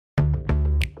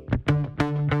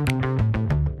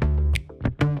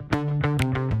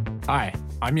Hi,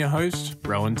 I'm your host,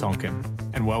 Rowan Tonkin,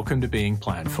 and welcome to Being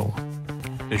Planful,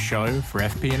 the show for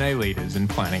FP&A leaders and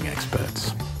planning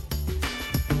experts.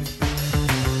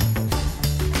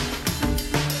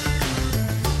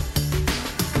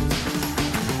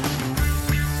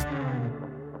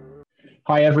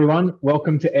 Hi everyone,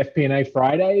 welcome to FP&A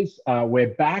Fridays.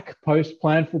 We're back post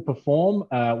Planful Perform.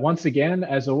 Once again,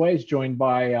 as always, joined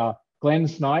by Glenn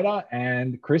Snyder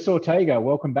and Chris Ortega.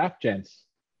 Welcome back, gents.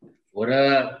 What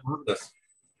up?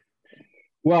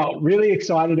 Well, really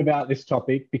excited about this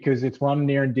topic because it's one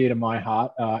near and dear to my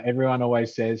heart. Everyone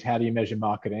always says, how do you measure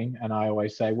marketing? And I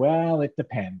always say, well, it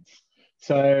depends.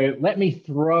 So let me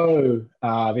throw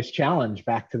this challenge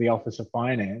back to the Office of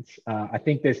Finance. I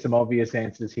think there's some obvious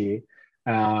answers here,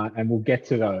 and we'll get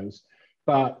to those.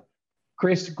 But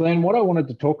Chris, Glenn, what I wanted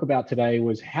to talk about today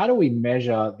was how do we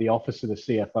measure the Office of the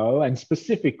CFO and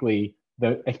specifically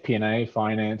the FP&A,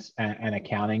 finance, and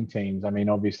accounting teams? I mean,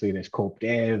 obviously there's corp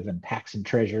dev and tax and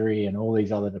treasury and all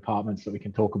these other departments that we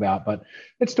can talk about, but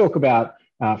let's talk about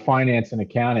finance and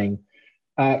accounting.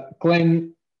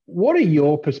 Glenn, what are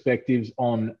your perspectives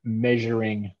on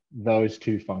measuring those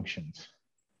two functions?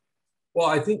 Well,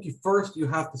 I think you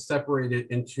have to separate it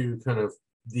into kind of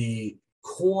the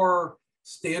core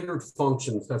standard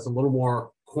functions that's a little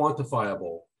more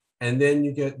quantifiable, and then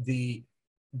you get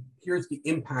here's the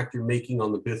impact you're making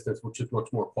on the business, which is much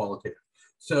more qualitative.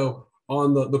 So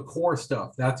on the core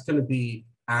stuff, that's going to be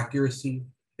accuracy,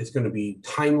 it's going to be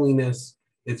timeliness,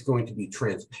 it's going to be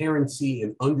transparency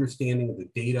and understanding of the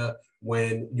data.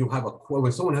 When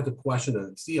someone has a question,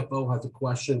 a CFO has a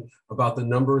question about the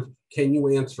numbers, can you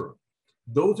answer them?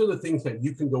 Those are the things that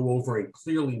you can go over and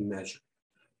clearly measure.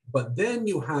 But then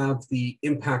you have the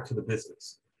impact to the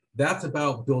business. That's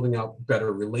about building out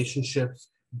better relationships,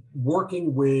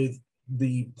 working with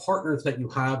the partners that you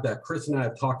have that Chris and I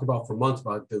have talked about for months,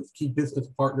 about those key business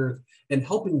partners, and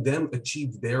helping them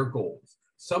achieve their goals.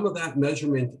 Some of that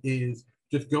measurement is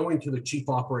just going to the chief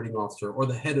operating officer or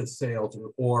the head of sales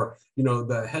or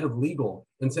the head of legal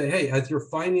and say, hey, as your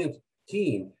finance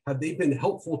team, have they been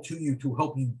helpful to you to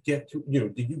help you get to,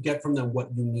 did you get from them what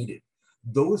you needed?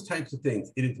 Those types of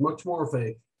things. It is much more of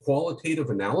a qualitative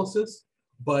analysis,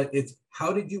 but it's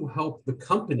how did you help the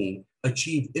company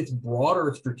achieve its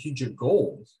broader strategic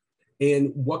goals,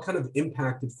 and what kind of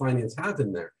impact did finance have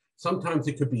in there? Sometimes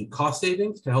it could be cost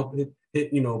savings to help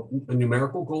hit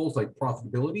numerical goals like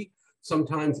profitability,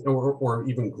 sometimes or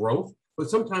even growth, but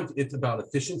sometimes it's about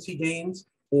efficiency gains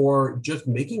or just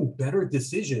making better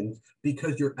decisions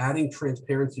because you're adding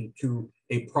transparency to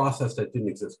a process that didn't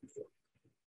exist before.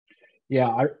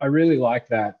 Yeah, I really like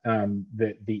that,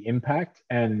 the impact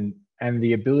and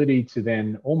the ability to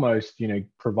then almost,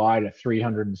 provide a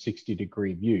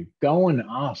 360-degree view. Go and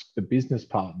ask the business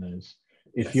partners,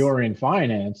 if you're in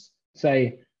finance,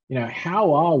 say,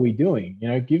 how are we doing?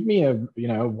 Give me a,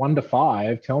 1 to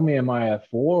 5. Tell me, am I a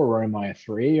 4 or am I a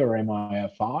 3 or am I a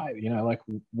 5?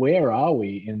 Where are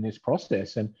we in this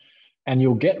process? And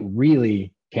you'll get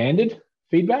really candid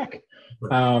feedback,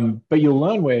 but you'll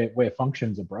learn where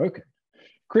functions are broken.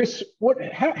 Chris,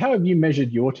 how have you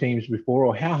measured your teams before,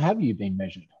 or how have you been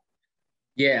measured?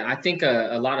 Yeah, I think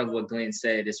a lot of what Glenn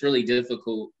said, it's really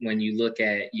difficult when you look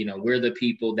at, we're the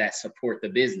people that support the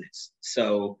business.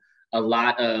 So a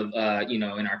lot of, in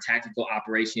our tactical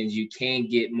operations, you can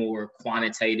get more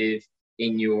quantitative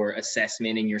in your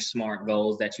assessment and your SMART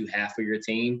goals that you have for your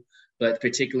team. But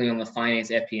particularly on the finance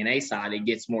FP&A side, it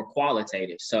gets more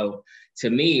qualitative. So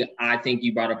to me, I think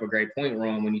you brought up a great point,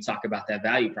 Ron, when you talk about that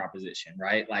value proposition,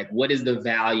 right? Like, what is the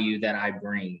value that I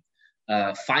bring?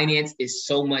 Finance is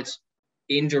so much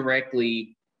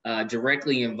indirectly,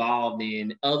 directly involved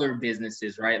in other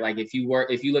businesses, right? Like if you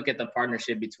look at the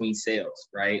partnership between sales,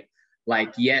 right?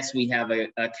 Like, yes, we have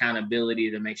accountability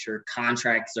to make sure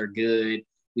contracts are good.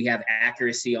 We have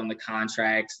accuracy on the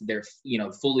contracts. They're,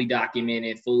 fully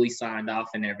documented, fully signed off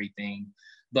and everything.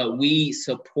 But we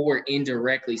support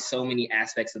indirectly so many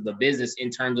aspects of the business in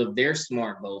terms of their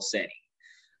SMART goal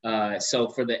setting. So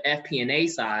for the FP&A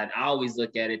side, I always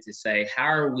look at it to say, how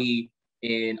are we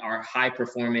in our high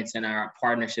performance and our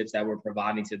partnerships that we're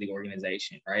providing to the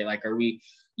organization, right? Like, are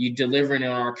you delivering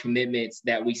on our commitments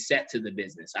that we set to the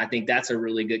business? I think that's a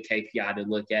really good KPI to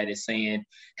look at, is saying,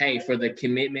 hey, for the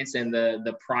commitments and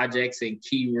the projects and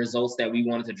key results that we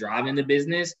wanted to drive in the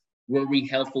business, were we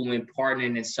helpful in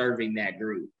partnering and serving that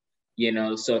group?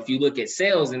 So if you look at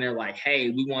sales and they're like, hey,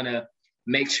 we want to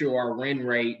make sure our win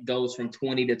rate goes from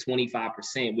 20 to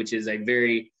 25%, which is a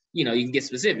very, you can get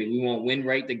specific. We want win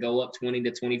rate to go up 20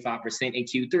 to 25% in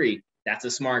Q3. That's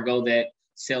a SMART goal that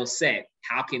sales set.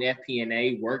 How can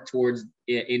FP&A work towards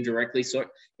it indirectly? So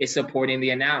it's supporting the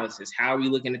analysis. How are we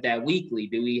looking at that weekly?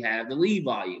 Do we have the lead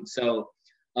volume? So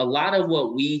a lot of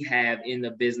what we have in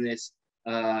the business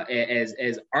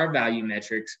as our value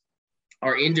metrics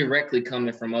are indirectly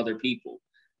coming from other people.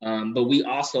 But we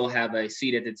also have a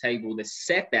seat at the table to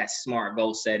set that smart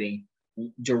goal setting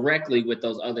directly with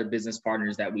those other business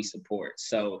partners that we support.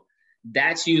 So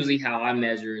that's usually how I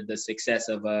measure the success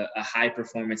of a high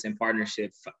performance and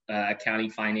partnership accounting,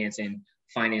 finance, and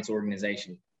finance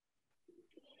organization.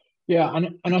 Yeah,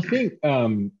 and I think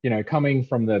coming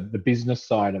from the business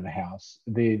side of the house,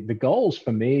 the goals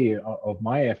for me of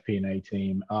my FP&A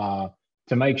team are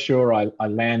to make sure I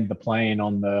land the plane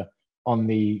on the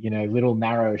little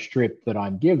narrow strip that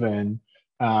I'm given,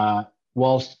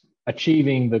 whilst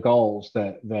achieving the goals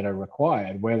that are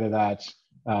required, whether that's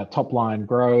top line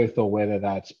growth or whether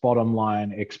that's bottom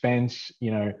line expense.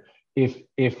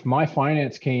 If my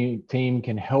finance team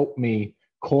can help me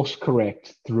course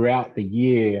correct throughout the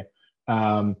year,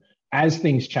 as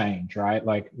things change, right?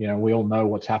 Like, we all know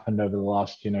what's happened over the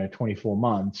last, 24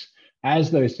 months. As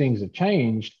those things have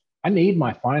changed, I need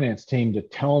my finance team to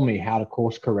tell me how to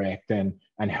course correct and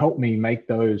help me make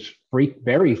those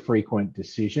very frequent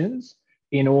decisions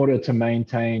in order to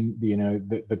maintain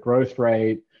the growth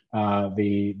rate,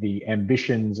 the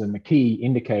ambitions and the key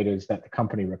indicators that the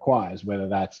company requires, whether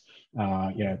that's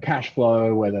cash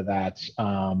flow, whether that's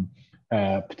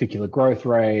particular growth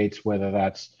rates, whether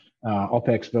that's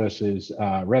OPEX versus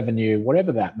revenue,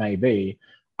 whatever that may be.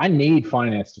 I need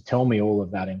finance to tell me all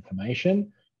of that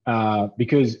information,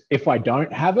 because if I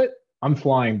don't have it, I'm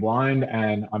flying blind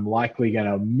and I'm likely going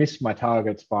to miss my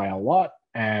targets by a lot,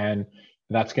 and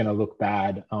that's going to look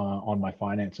bad on my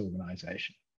finance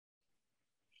organization.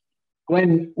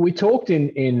 Glenn, we talked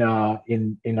in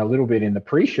a little bit in the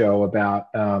pre-show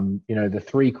about the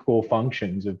three core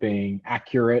functions of being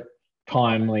accurate,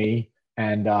 timely,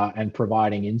 and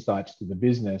providing insights to the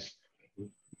business.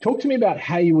 Talk to me about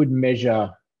how you would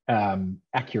measure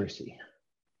accuracy.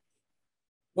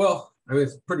 Well, I mean,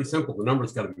 it's pretty simple. The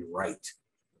number's got to be right.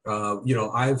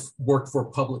 I've worked for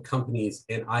public companies,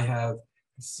 and I have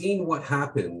seen what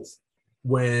happens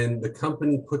when the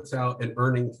company puts out an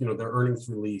earnings, their earnings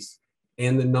release,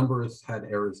 and the numbers had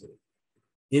errors in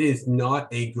it. It is not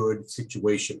a good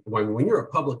situation. When you're a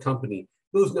public company,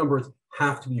 those numbers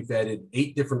have to be vetted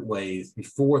 8 different ways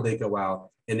before they go out.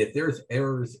 And if there's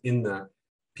errors in that,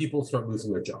 people start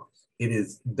losing their jobs. It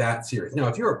is that serious. Now,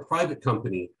 if you're a private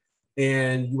company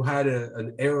and you had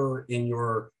an error in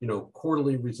your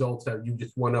quarterly results that you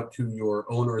just went up to your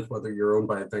owners, whether you're owned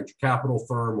by a venture capital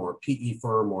firm or a PE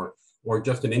firm or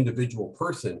just an individual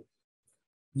person,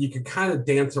 you could kind of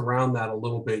dance around that a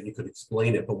little bit. You could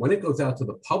explain it. But when it goes out to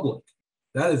the public,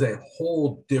 that is a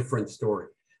whole different story.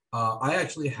 I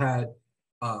actually had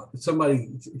somebody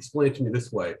explain it to me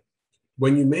this way.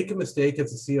 When you make a mistake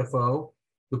as a CFO,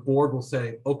 the board will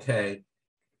say, okay,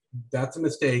 that's a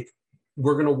mistake.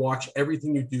 We're going to watch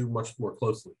everything you do much more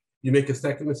closely. You make a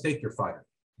second mistake, you're fired.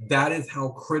 That is how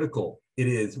critical it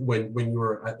is when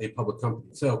you're at a public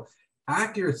company. So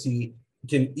accuracy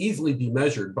can easily be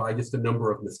measured by just a number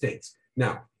of mistakes.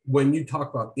 Now, when you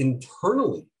talk about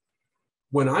internally,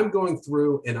 when I'm going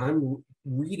through and I'm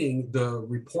reading the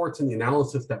reports and the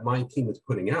analysis that my team is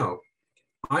putting out,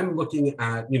 I'm looking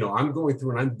at, I'm going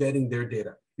through and I'm vetting their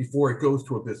data before it goes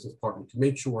to a business partner to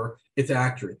make sure it's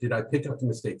accurate. Did I pick up the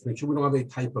mistakes? Make sure we don't have any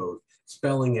typos,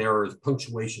 spelling errors,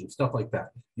 punctuation, stuff like that.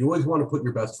 You always want to put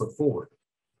your best foot forward.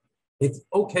 It's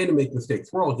okay to make mistakes.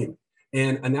 We're all human.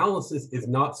 And analysis is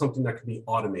not something that can be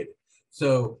automated.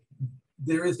 So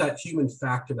there is that human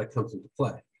factor that comes into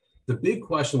play. The big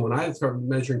question when I start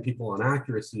measuring people on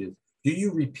accuracy is, do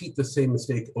you repeat the same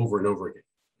mistake over and over again?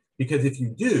 Because if you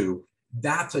do,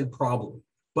 that's a problem.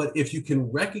 But if you can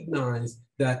recognize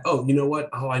that, oh, you know what?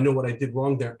 Oh, I know what I did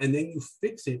wrong there. And then you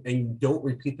fix it and you don't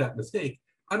repeat that mistake,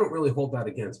 I don't really hold that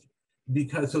against you.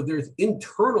 Because so there's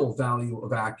internal value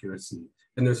of accuracy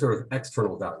and there's sort of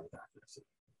external value of accuracy.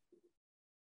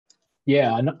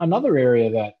 Yeah, another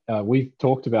area that we've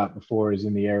talked about before is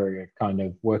in the area of kind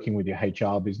of working with your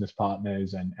HR business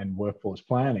partners and workforce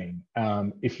planning.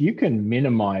 If you can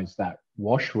minimize that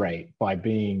wash rate by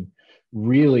being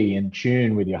really in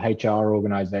tune with your HR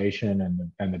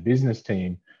organization and the business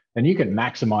team, then you can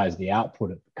maximize the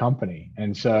output of the company.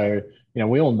 And so,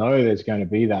 we all know there's going to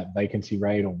be that vacancy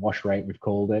rate or wash rate, we've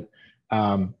called it.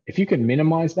 If you can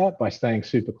minimize that by staying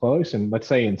super close, and let's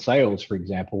say in sales, for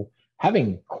example,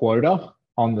 having quota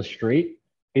on the street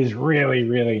is really,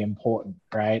 really important,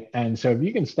 right? And so if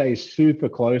you can stay super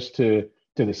close to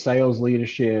the sales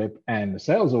leadership and the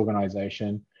sales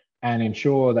organization, and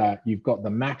ensure that you've got the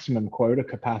maximum quota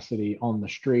capacity on the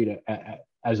street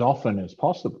as often as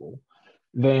possible,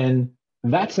 then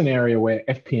that's an area where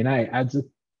FP&A adds a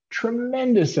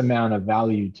tremendous amount of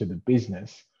value to the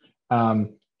business,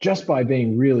 just by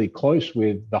being really close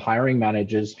with the hiring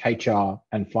managers, HR,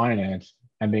 and finance,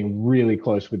 and being really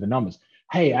close with the numbers.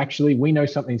 Hey, actually, we know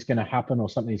something's going to happen or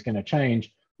something's going to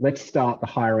change. Let's start the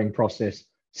hiring process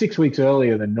 6 weeks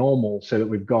earlier than normal so that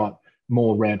we've got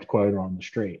more ramped quota on the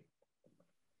street.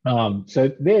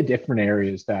 So there are different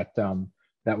areas that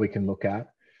that we can look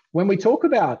at. When we talk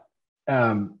about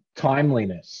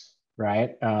timeliness,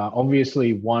 right?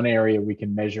 Obviously, one area we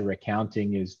can measure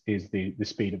accounting is the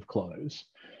speed of close.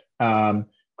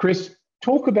 Chris,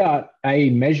 talk about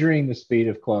measuring the speed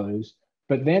of close,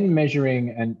 but then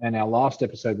measuring, and our last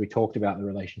episode we talked about the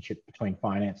relationship between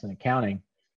finance and accounting,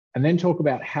 and then talk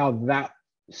about how that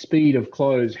speed of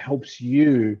close helps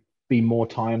you be more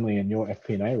timely in your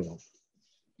FP&A role.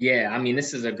 Yeah, I mean,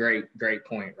 this is a great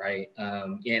point, right?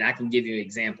 And I can give you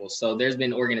examples. So there's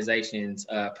been organizations,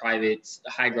 private,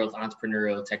 high growth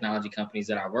entrepreneurial technology companies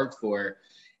that I worked for.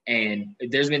 And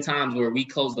there's been times where we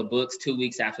close the books 2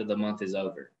 weeks after the month is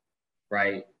over,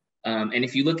 right? And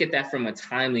if you look at that from a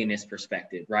timeliness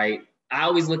perspective, right? I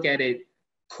always look at it,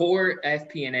 core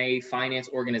FP&A finance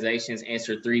organizations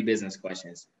answer 3 business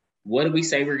questions. What do we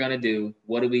say we're going to do?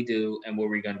 What do we do? And what are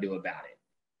we going to do about it?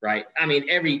 Right. I mean,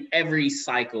 every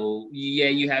cycle, yeah,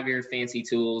 you have your fancy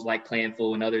tools like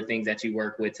Planful and other things that you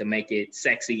work with to make it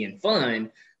sexy and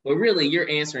fun. But really, you're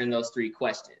answering those 3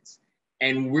 questions.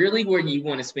 And really where you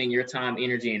want to spend your time,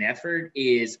 energy, and effort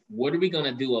is what are we going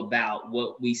to do about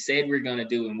what we said we're going to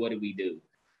do and what do we do?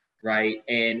 Right.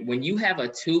 And when you have a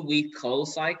 2-week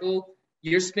close cycle,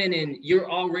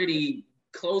 you're already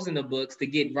closing the books to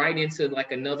get right into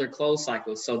like another close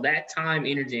cycle. So that time,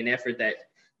 energy, and effort that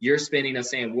you're spending of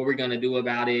saying what we're going to do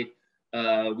about it.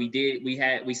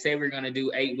 We said we're going to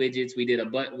do 8 widgets. We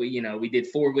did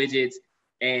 4 widgets,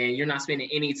 and you're not spending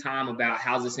any time about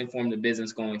how does this inform the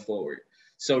business going forward.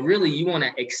 So really you want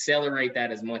to accelerate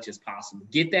that as much as possible.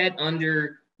 Get that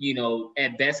under,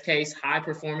 at best case, high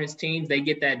performance teams, they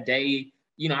get that day.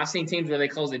 I've seen teams where they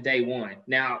close at day 1.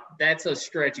 Now that's a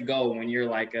stretch goal when you're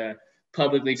like a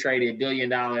publicly traded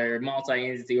billion-dollar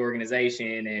multi-entity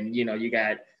organization and, you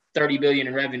got 30 billion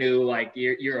in revenue, like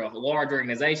you're a large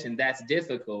organization, that's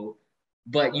difficult.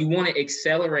 But you want to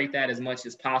accelerate that as much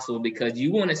as possible because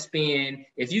you want to spend,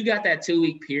 if you got that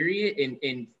 2-week period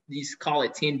and you call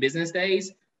it 10 business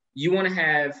days, you want to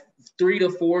have 3 to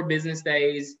 4 business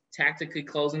days tactically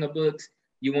closing the books.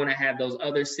 You want to have those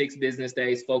other 6 business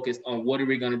days focused on what are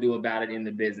we going to do about it in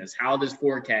the business? How does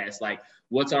forecast, like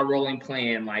what's our rolling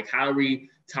plan? Like how are we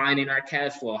tying in our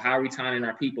cash flow? How are we tying in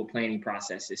our people planning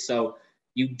processes? So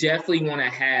you definitely want to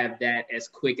have that as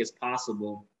quick as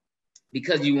possible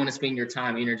because you want to spend your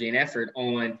time, energy, and effort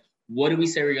on what do we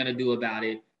say we're going to do about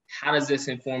it? How does this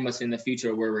inform us in the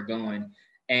future of where we're going?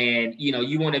 And,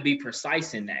 you want to be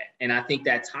precise in that. And I think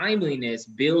that timeliness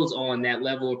builds on that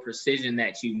level of precision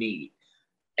that you need.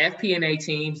 FP&A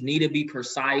teams need to be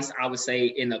precise, I would say,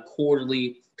 in a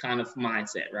quarterly kind of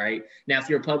mindset, right? Now, if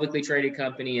you're a publicly traded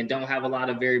company and don't have a lot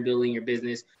of variability in your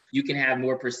business, you can have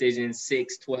more precision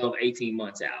 6, 12, 18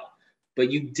 months out.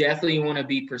 But you definitely want to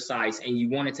be precise and you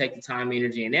want to take the time,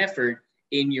 energy, and effort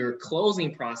in your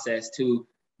closing process to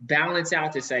balance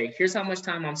out to say, here's how much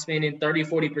time I'm spending, 30,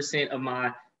 40% of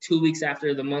my 2 weeks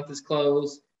after the month is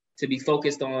closed to be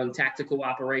focused on tactical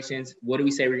operations. What do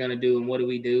we say we're going to do and what do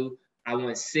we do? I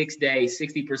want 6 days,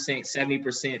 60%,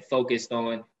 70% focused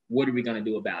on what are we going to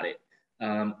do about it.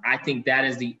 I think that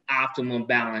is the optimum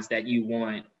balance that you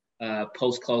want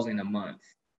post-closing a month.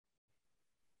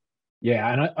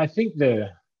 Yeah, and I think the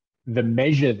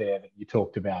measure there that you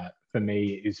talked about for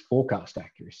me is forecast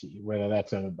accuracy, whether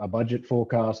that's a budget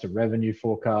forecast, a revenue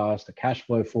forecast, a cash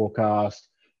flow forecast,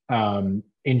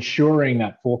 ensuring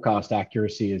that forecast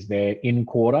accuracy is there in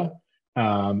quarter.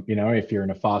 If you're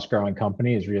in a fast growing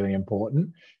company is really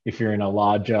important. If you're in a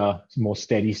larger, more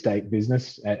steady state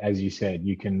business, as you said,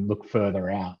 you can look further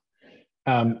out.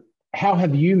 How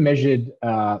have you measured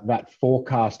that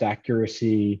forecast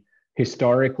accuracy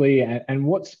historically, and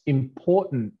what's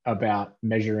important about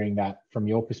measuring that from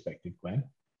your perspective, Glenn?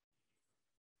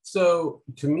 So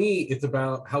to me, it's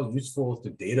about how useful is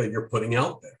the data you're putting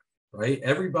out there, right?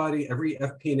 Every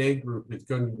FP&A group is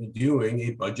going to be doing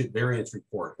a budget variance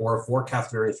report or a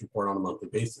forecast variance report on a monthly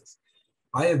basis.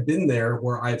 I have been there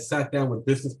where I've sat down with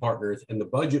business partners and the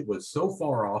budget was so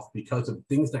far off because of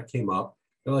things that came up.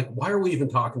 They're like, why are we even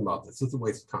talking about this? It's a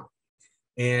waste of time.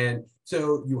 And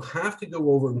so you have to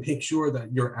go over and make sure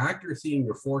that your accuracy in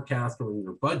your forecast or in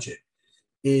your budget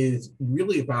is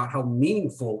really about how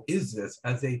meaningful is this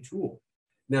as a tool.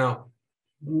 Now,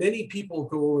 many people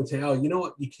go and say, oh, you know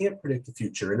what, you can't predict the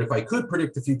future. And if I could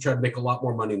predict the future, I'd make a lot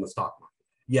more money in the stock market.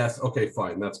 Yes, okay,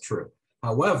 fine, that's true.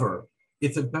 However,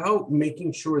 it's about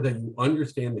making sure that you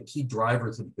understand the key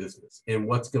drivers of the business and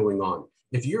what's going on.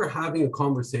 If you're having a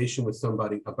conversation with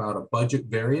somebody about a budget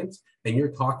variance and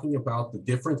you're talking about the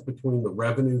difference between the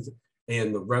revenues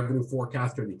and the revenue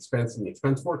forecast or the expense and the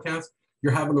expense forecast,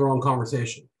 you're having the wrong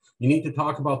conversation. You need to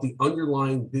talk about the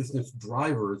underlying business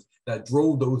drivers that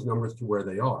drove those numbers to where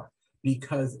they are,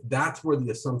 because that's where the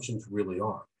assumptions really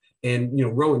are. And,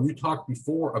 Rowan, you talked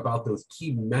before about those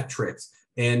key metrics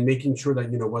and making sure that,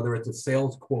 whether it's a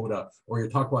sales quota or you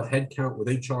talk about headcount with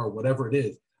HR, whatever it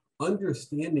is,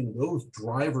 understanding those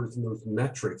drivers and those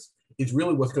metrics is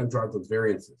really what's going to drive those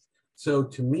variances. So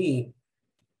to me,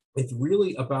 it's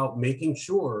really about making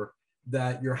sure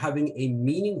that you're having a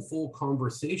meaningful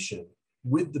conversation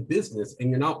with the business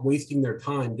and you're not wasting their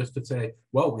time just to say,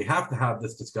 well, we have to have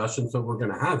this discussion, so we're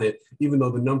going to have it, even though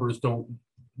the numbers don't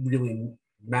really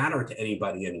matter to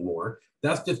anybody anymore.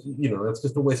 That's just, that's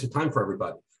just a waste of time for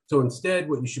everybody. So instead,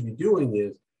 what you should be doing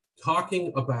is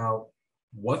talking about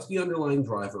what's the underlying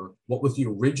driver, what was the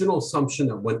original assumption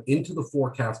that went into the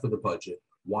forecast for the budget,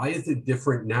 why is it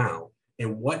different now,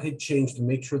 and what had changed to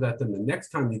make sure that then the next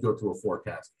time you go through a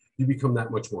forecast, you become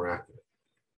that much more accurate.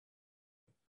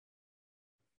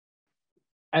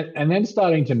 And then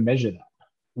starting to measure that.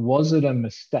 Was it a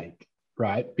mistake,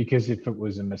 right? Because if it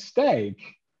was a mistake,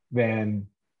 then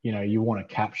you want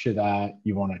to capture that,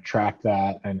 you want to track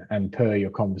that, and per your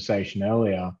conversation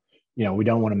earlier, we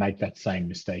don't want to make that same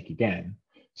mistake again.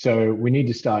 So we need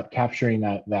to start capturing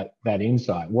that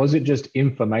insight. Was it just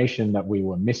information that we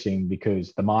were missing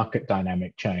because the market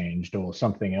dynamic changed or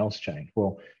something else changed?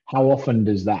 Well, how often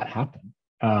does that happen?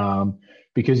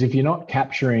 Because if you're not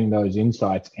capturing those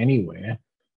insights anywhere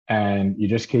and you're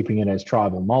just keeping it as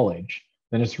tribal knowledge,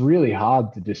 then it's really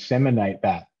hard to disseminate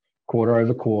that quarter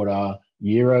over quarter,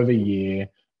 year over year,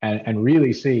 and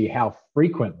really see how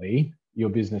frequently your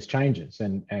business changes.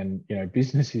 And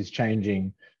business is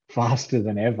changing faster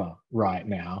than ever right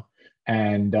now,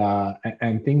 and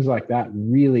things like that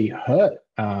really hurt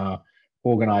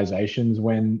organizations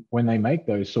when they make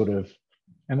those sort of,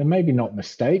 and they're maybe not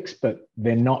mistakes, but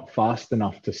they're not fast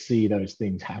enough to see those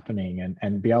things happening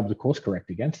and be able to course correct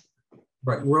against them.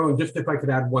 Right, Rowan, just if I could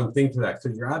add one thing to that. So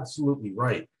you're absolutely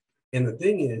right. And the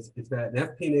thing is that an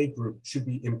FP&A group should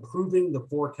be improving the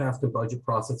forecast and budget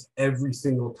process every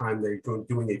single time they're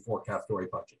doing a forecast or a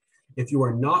budget. If you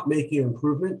are not making an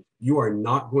improvement, you are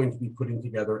not going to be putting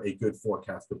together a good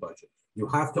forecast or budget. You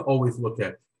have to always look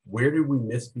at, where did we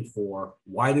miss before?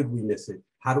 Why did we miss it?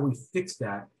 How do we fix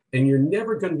that? And you're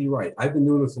never going to be right. I've been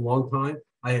doing this a long time.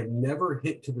 I have never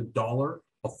hit to the dollar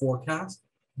a forecast,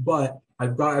 but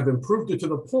I've improved it to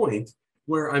the point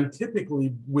where I'm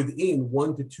typically within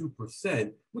 1% to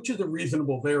 2%, which is a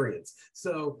reasonable variance.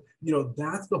 So,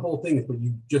 that's the whole thing. But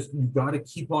you've got to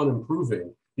keep on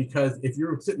improving, because if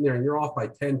you're sitting there and you're off by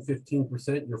 10,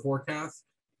 15% your forecast,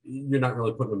 you're not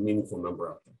really putting a meaningful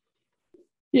number out there.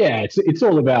 Yeah, it's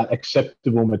all about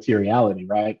acceptable materiality,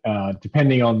 right?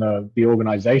 Depending on the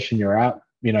organization you're at,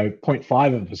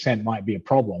 0.5% might be a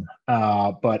problem.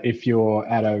 But if you're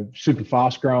at a super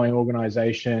fast growing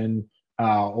organization,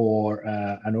 or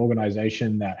an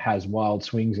organization that has wild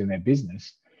swings in their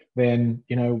business, then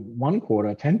 1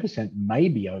 quarter, 10% may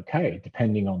be okay,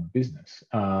 depending on the business.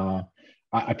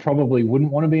 I probably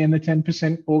wouldn't want to be in the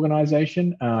 10%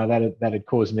 organization. That'd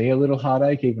cause me a little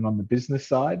heartache, even on the business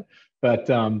side. But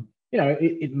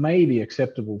it may be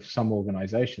acceptable for some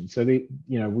organizations. So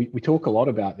we talk a lot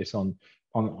about this on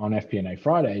FP&A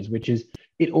Fridays, which is,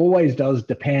 it always does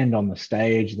depend on the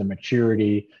stage, the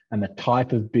maturity, and the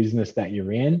type of business that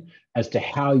you're in as to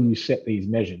how you set these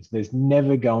measures. There's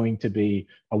never going to be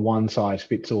a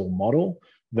one-size-fits-all model.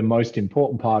 The most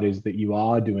important part is that you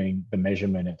are doing the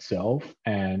measurement itself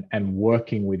and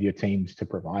working with your teams to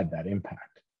provide that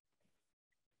impact.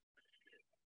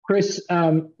 Chris,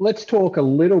 let's talk a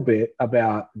little bit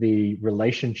about the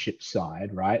relationship side,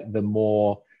 right? The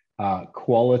more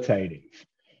qualitative.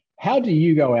 How do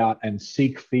you go out and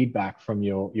seek feedback from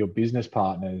your business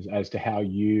partners as to how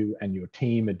you and your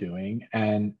team are doing?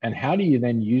 And how do you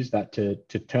then use that to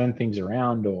turn things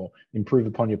around or improve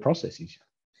upon your processes?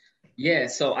 Yeah,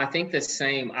 so I think the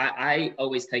same. I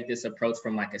always take this approach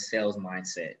from like a sales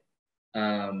mindset.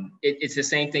 It's the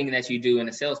same thing that you do in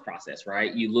a sales process,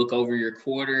 right? You look over your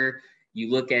quarter, you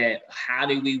look at how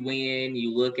did we win,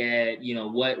 you look at,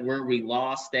 where we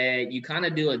lost at, you kind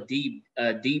of do a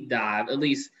deep dive, at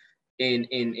least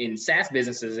in SaaS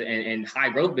businesses and high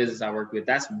growth business I work with,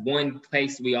 that's one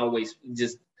place we always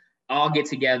just all get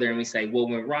together and we say what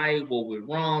went right, what went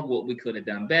wrong, what we could have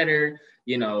done better.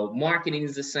 You know, marketing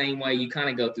is the same way. You kind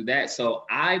of go through that. So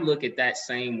I look at that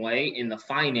same way in the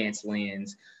finance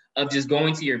lens of just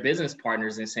going to your business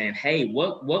partners and saying, hey,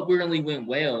 what really went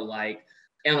well, like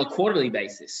on a quarterly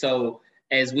basis. So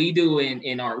as we do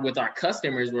with our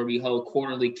customers, where we hold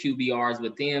quarterly QBRs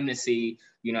with them to see,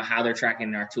 you know, how they're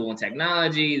tracking our tool and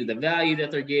technology, the value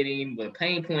that they're getting, the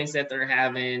pain points that they're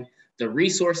having, the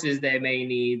resources they may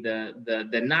need,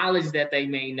 the knowledge that they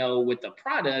may know with the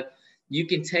product. You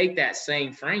can take that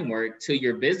same framework to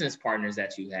your business partners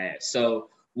that you have. So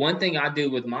one thing I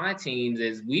do with my teams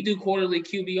is we do quarterly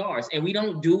QBRs, and we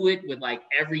don't do it with like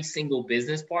every single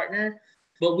business partner,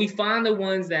 but we find the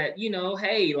ones that, you know,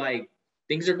 hey, like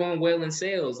things are going well in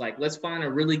sales. Like, let's find a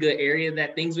really good area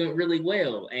that things went really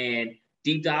well and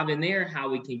deep dive in there, how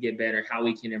we can get better, how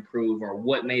we can improve, or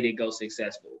what made it go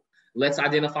successful. Let's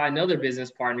identify another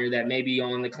business partner that may be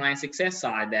on the client success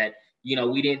side that, you know,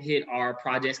 we didn't hit our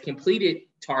projects completed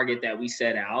target that we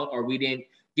set out, or we didn't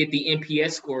get the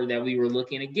NPS score that we were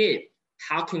looking to get.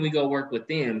 How can we go work with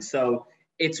them? So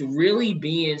it's really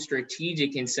being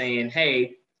strategic and saying,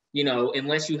 hey, you know,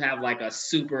 unless you have like a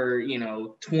super, you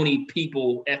know, 20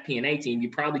 people FP&A team, you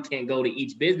probably can't go to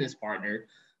each business partner.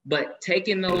 But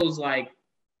taking those like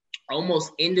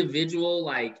almost individual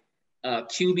like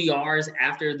QBRs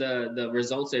after the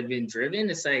results have been driven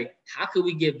to say, how could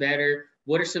we get better?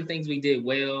 What are some things we did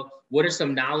well? What are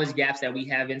some knowledge gaps that we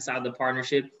have inside the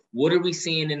partnership? What are we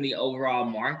seeing in the overall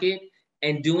market?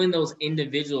 And doing those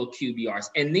individual QBRs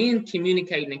and then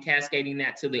communicating and cascading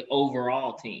that to the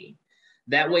overall team.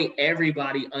 That way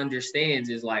everybody understands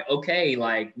is like, okay,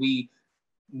 like we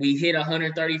hit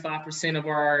 135% of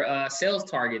our sales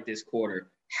target this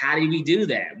quarter. How did we do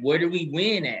that? Where did we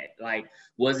win at? Like,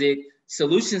 was it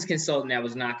solutions consultant that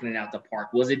was knocking it out the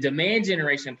park? Was it demand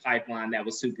generation pipeline that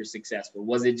was super successful?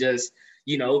 Was it just,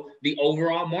 you know, the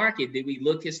overall market? Did we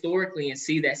look historically and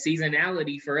see that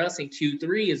seasonality for us in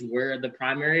Q3 is where the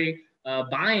primary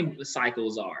buying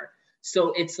cycles are?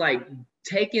 So it's like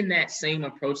taking that same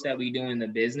approach that we do in the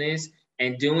business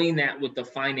and doing that with the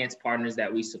finance partners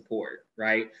that we support,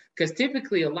 right? Because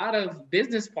typically a lot of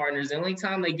business partners, the only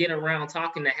time they get around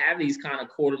talking to have these kind of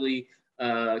quarterly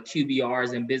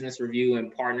QBRs and business review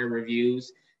and partner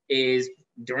reviews is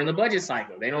during the budget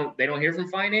cycle. They don't hear from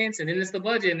finance, and then it's the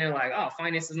budget, and they're like, oh,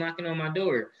 finance is knocking on my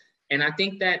door. And I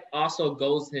think that also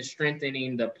goes to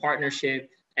strengthening the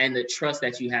partnership and the trust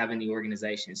that you have in the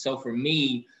organization. So for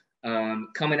me,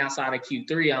 coming outside of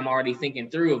Q3, I'm already thinking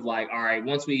through of like, all right,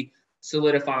 once we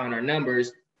solidify on our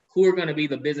numbers, who are going to be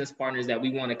the business partners that we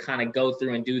want to kind of go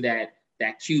through and do that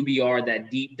QBR,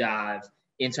 that deep dive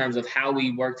in terms of how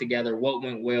we work together, what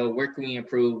went well, where can we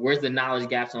improve, where's the knowledge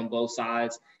gaps on both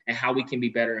sides, and how we can be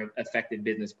better, effective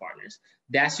business partners.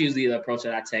 That's usually the approach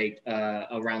that I take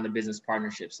around the business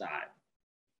partnership side.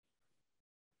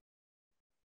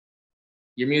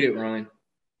 You're muted, Rowan.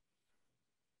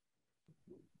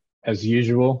 As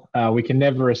usual, we can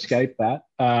never escape that.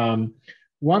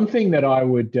 One thing that I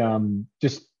would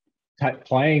just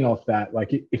playing off that,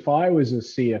 like if I was a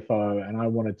CFO and I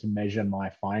wanted to measure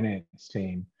my finance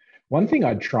team, one thing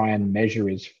I'd try and measure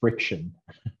is friction,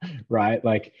 right?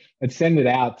 Like I'd send it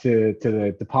out to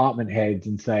the department heads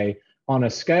and say, on a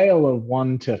scale of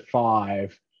 1 to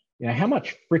 5, you know, how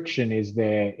much friction is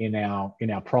there in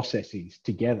our processes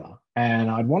together?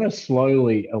 And I'd want to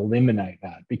slowly eliminate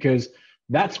that, because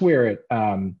that's where it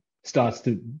starts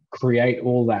to create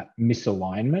all that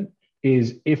misalignment.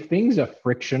 Is if things are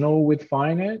frictional with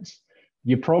finance,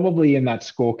 you're probably in that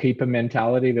scorekeeper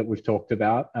mentality that we've talked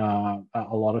about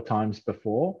a lot of times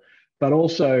before, but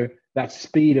also that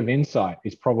speed of insight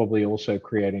is probably also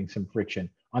creating some friction.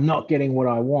 I'm not getting what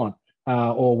I want,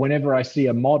 or whenever I see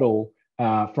a model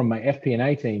from my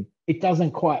FP&A team, it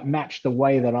doesn't quite match the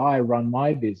way that I run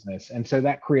my business. And so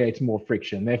that creates more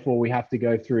friction. Therefore, we have to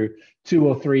go through 2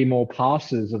 or 3 more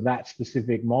passes of that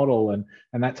specific model. And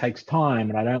that takes time.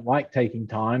 And I don't like taking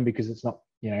time because it's not,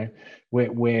 you know,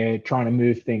 we're trying to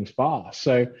move things fast.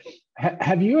 So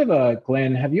have you ever,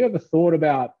 Glenn, have you ever thought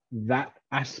about that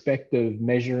aspect of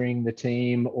measuring the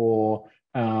team, or,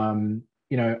 you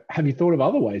know, have you thought of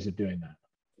other ways of doing that?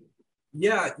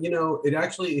 Yeah, you know, it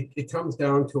actually, it comes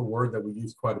down to a word that we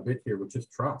use quite a bit here, which is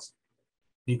trust.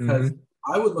 Because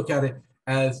I would look at it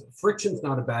as friction's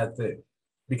not a bad thing,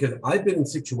 because I've been in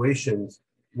situations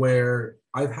where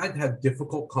I've had to have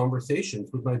difficult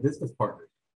conversations with my business partners.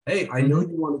 Hey, I know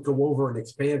you want to go over and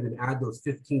expand and add those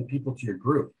 15 people to your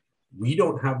group. We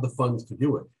don't have the funds to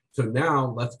do it. So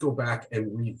now let's go back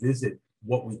and revisit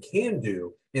what we can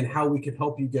do and how we can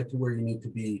help you get to where you need to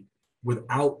be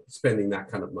without spending that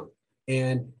kind of money.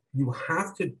 And you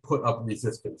have to put up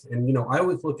resistance. And, you know, I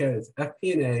always look at it as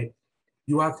FP&A,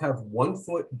 you have to have one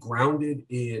foot grounded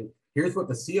in, here's what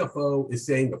the CFO is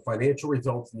saying the financial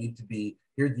results need to be.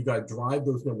 Here, you got to drive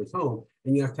those numbers home.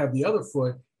 And you have to have the other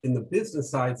foot in the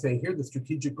business side saying, here are the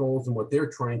strategic goals and what they're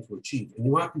trying to achieve. And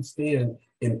you have to stand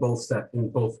in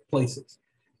both places.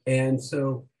 And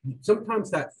so sometimes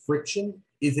that friction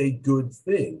is a good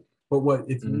thing. But what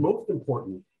is most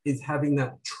important is having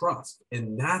that trust.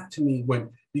 And that to me,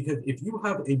 because if you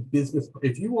are a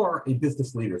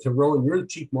business leader, so Rowan, you're the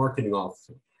chief marketing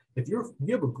officer. If you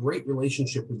have a great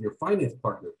relationship with your finance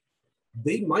partner,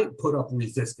 they might put up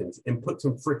resistance and put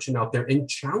some friction out there and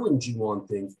challenge you on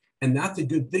things. And that's a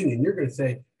good thing. And you're going to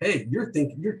say, hey, you're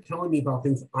telling me about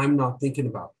things I'm not thinking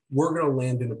about. We're going to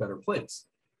land in a better place.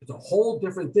 It's a whole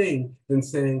different thing than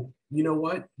saying, you know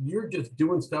what, you're just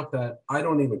doing stuff that I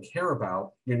don't even care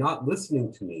about. You're not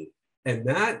listening to me. And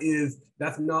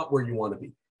that's not where you want to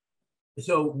be.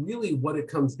 So really what it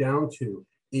comes down to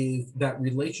is that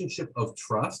relationship of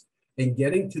trust and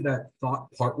getting to that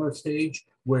thought partner stage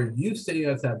where you say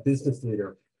as that business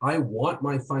leader, I want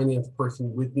my finance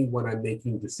person with me when I'm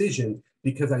making decisions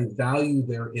because I value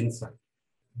their insight.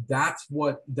 That's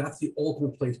the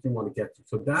ultimate place you want to get to.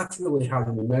 So that's really how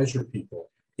you measure people.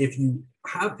 If you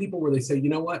have people where they say, you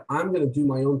know what, I'm going to do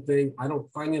my own thing.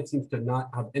 Finance seems to not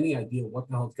have any idea what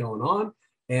the hell's going on.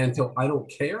 And so I don't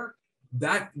care.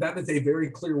 That is a very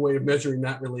clear way of measuring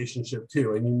that relationship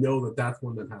too. And you know that that's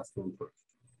one that has to improve.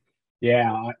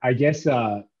 Yeah, I guess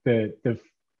the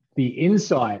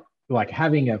insight, like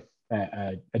having a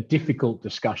difficult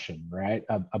discussion, right,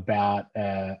 about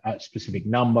a specific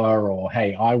number, or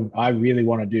hey, I really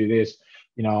want to do this.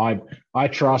 You know, I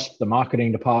trust the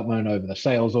marketing department over the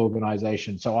sales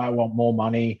organization, so I want more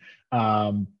money.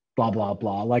 Blah blah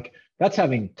blah. Like that's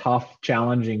having tough,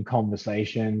 challenging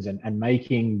conversations and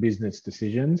making business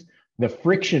decisions. The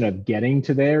friction of getting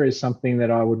to there is something that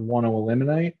I would want to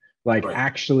eliminate. Like right.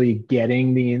 Actually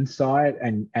getting the insight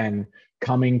and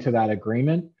coming to that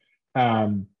agreement.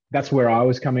 That's where I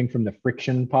was coming from, the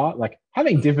friction part. Like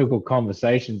having difficult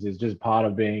conversations is just part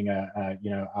of being a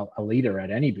leader at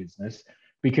any business,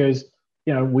 because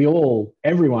you know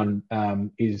everyone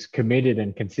is committed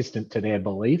and consistent to their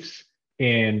beliefs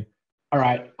in, all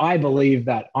right, I believe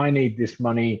that I need this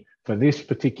money for this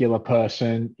particular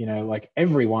person. You know, like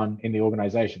everyone in the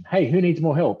organization, hey, who needs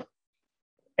more help?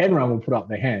 Everyone will put up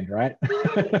their hand, right?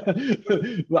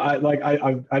 I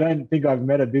don't think I've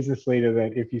met a business leader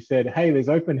that if you said, hey, there's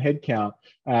open headcount,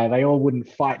 they all wouldn't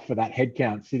fight for that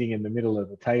headcount sitting in the middle of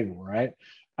the table, right?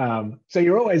 So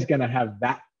you're always going to have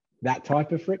that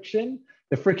type of friction.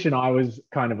 The friction I was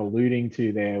kind of alluding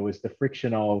to there was the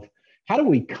friction of how do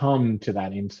we come to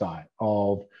that insight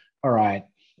of, all right,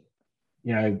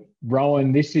 you know,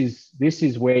 Rowan, this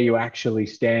is where you actually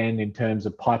stand in terms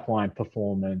of pipeline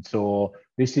performance, or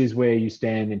this is where you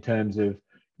stand in terms of,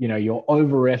 you know, you're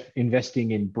over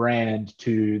investing in brand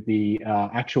to the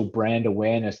actual brand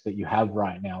awareness that you have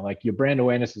right now. Like your brand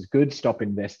awareness is good, stop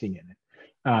investing in it.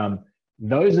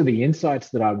 Those are the insights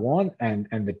that I want and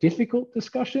the difficult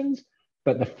discussions,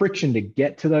 but the friction to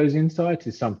get to those insights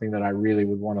is something that I really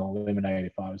would want to eliminate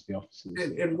if I was the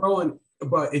officers. And Rowan,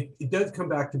 but it does come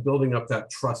back to building up that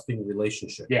trusting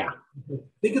relationship. Yeah.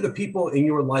 Think of the people in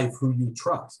your life who you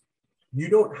trust. You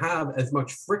don't have as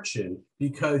much friction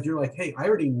because you're like, hey, I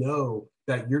already know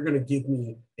that you're going to give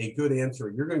me a good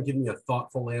answer. You're going to give me a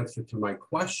thoughtful answer to my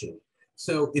question.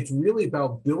 So it's really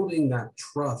about building that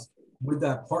trust with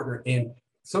that partner. And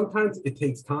sometimes it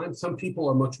takes time. Some people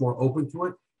are much more open to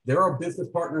it. There are business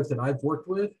partners that I've worked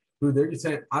with who they're just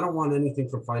saying, I don't want anything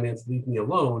from finance, leave me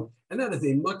alone. And that is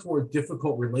a much more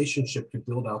difficult relationship to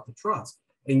build out the trust.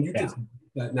 And you just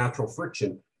that natural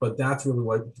friction. But that's really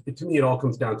what, to me, it all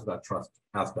comes down to that trust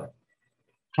aspect.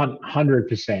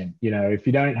 100%. You know, if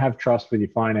you don't have trust with your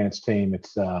finance team,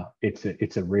 it's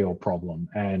a real problem.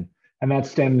 And that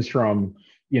stems from,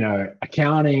 you know,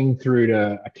 accounting through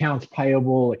to accounts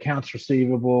payable, accounts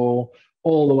receivable,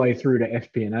 all the way through to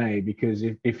FP&A. Because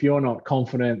if you're not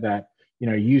confident that, you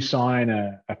know, you sign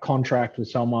a contract with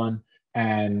someone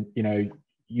and, you know,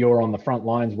 you're on the front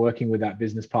lines working with that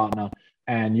business partner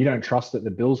and you don't trust that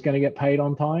the bill's going to get paid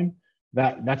on time,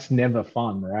 that's never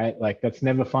fun, right? Like that's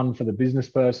never fun for the business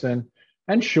person.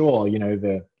 And sure, you know,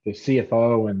 the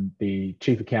CFO and the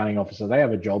chief accounting officer, they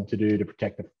have a job to do to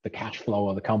protect the cash flow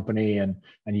of the company, and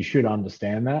you should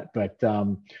understand that. But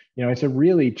you know, it's a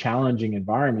really challenging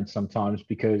environment sometimes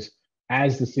because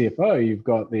as the CFO, you've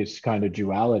got this kind of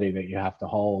duality that you have to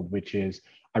hold, which is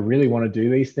I really want to do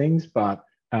these things, but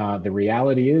The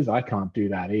reality is I can't do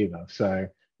that either. So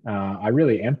I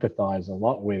really empathize a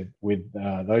lot with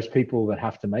those people that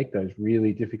have to make those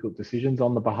really difficult decisions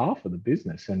on the behalf of the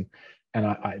business. And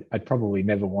I'd probably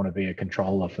never want to be a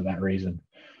controller for that reason.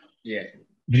 Yeah.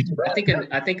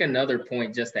 I think another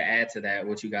point just to add to that,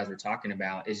 what you guys were talking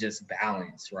about, is just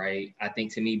balance, right? I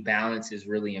think to me, balance is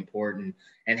really important.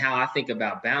 And how I think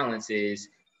about balance is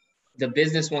the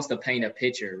business wants to paint a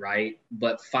picture, right?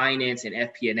 But finance and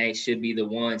FP&A should be the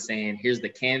one saying, here's the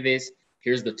canvas,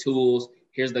 here's the tools,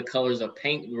 here's the colors of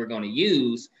paint we're going to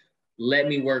use. Let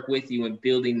me work with you in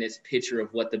building this picture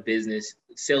of what the business,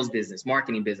 sales business,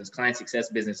 marketing business, client success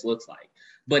business looks like.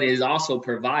 But it is also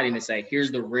providing to say,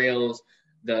 here's the rails,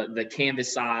 the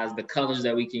canvas size, the colors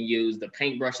that we can use, the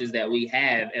paintbrushes that we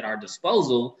have at our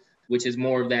disposal, which is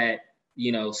more of that,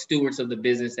 stewards of the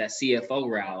business, that CFO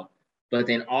route, but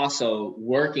then also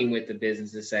working with the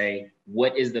business to say,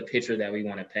 what is the picture that we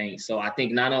want to paint? So I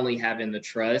think not only having the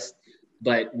trust,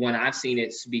 but when I've seen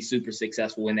it be super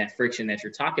successful in that friction that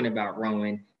you're talking about,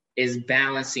 Rowan, is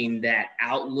balancing that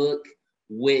outlook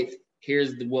with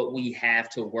here's what we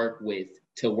have to work with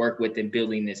in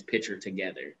building this picture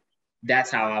together.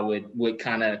 That's how I would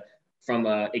kind of, from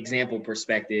an example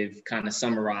perspective, kind of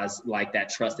summarize like that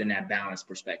trust and that balance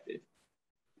perspective.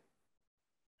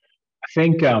 I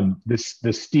think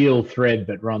the steel thread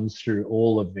that runs through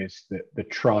all of this, the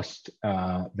trust,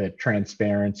 the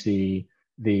transparency,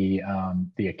 the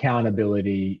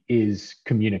accountability, is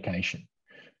communication.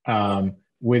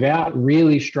 Without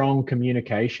really strong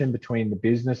communication between the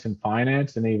business and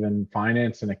finance, and even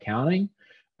finance and accounting,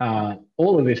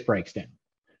 all of this breaks down.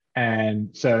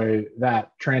 And so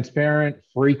that transparent,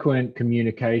 frequent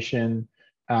communication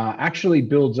actually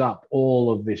builds up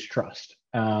all of this trust.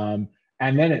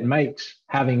 And then it makes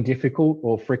having difficult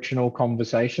or frictional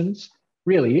conversations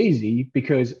really easy,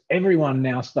 because everyone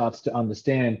now starts to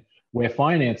understand where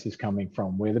finance is coming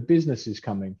from, where the business is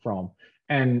coming from.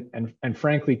 And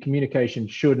frankly, communication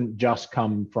shouldn't just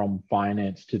come from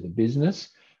finance to the business.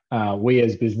 We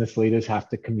as business leaders have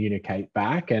to communicate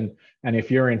back. And if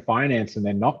you're in finance and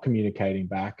they're not communicating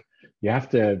back, you have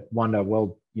to wonder,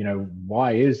 well,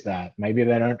 why is that? Maybe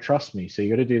they don't trust me. So you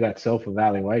got to do that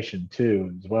self-evaluation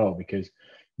too as well, because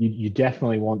you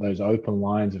definitely want those open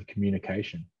lines of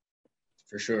communication.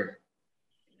 For sure.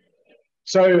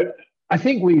 So I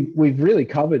think we've really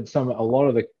covered a lot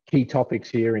of the key topics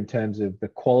here in terms of the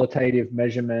qualitative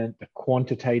measurement, the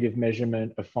quantitative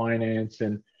measurement of finance,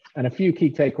 and a few key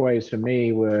takeaways for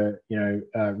me were,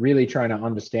 really trying to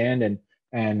understand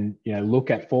and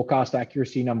look at forecast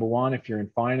accuracy, number one, if you're in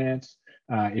finance.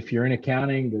 If you're in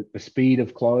accounting, the speed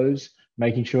of close,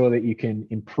 making sure that you can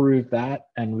improve that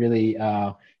and really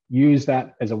use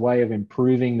that as a way of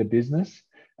improving the business.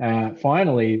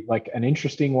 Finally, like an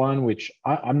interesting one, which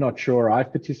I'm not sure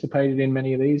I've participated in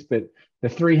many of these, but the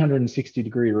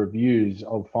 360-degree reviews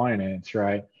of finance,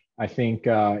 right? I think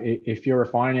if you're a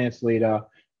finance leader,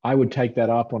 I would take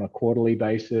that up on a quarterly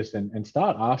basis and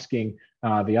start asking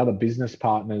the other business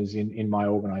partners in my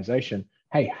organization,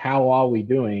 hey, how are we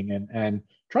doing? And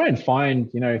try and find,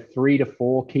 3 to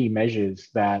 4 key measures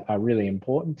that are really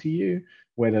important to you,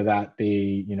 whether that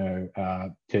be,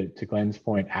 to Glenn's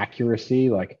point, accuracy,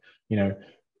 like,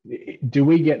 do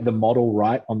we get the model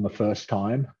right on the first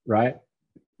time, right?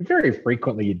 Very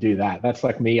frequently you do that. That's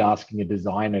like me asking a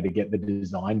designer to get the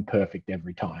design perfect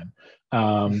every time.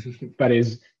 But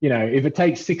if it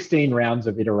takes 16 rounds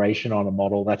of iteration on a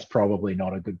model, that's probably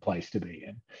not a good place to be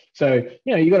in. So,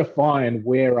 you got to find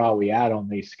where are we at on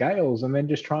these scales, and then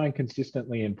just try and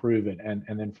consistently improve it. And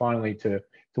then finally, to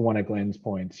one of Glenn's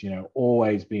points,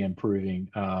 always be improving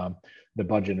the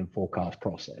budget and forecast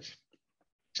process.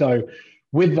 So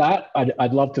with that,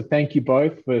 I'd love to thank you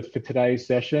both for today's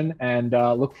session, and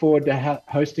look forward to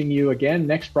hosting you again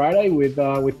next Friday with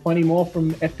plenty more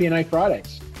from FP&A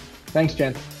Fridays. Thanks,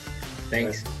 gents.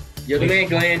 Thanks. You're the man,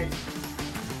 Glenn.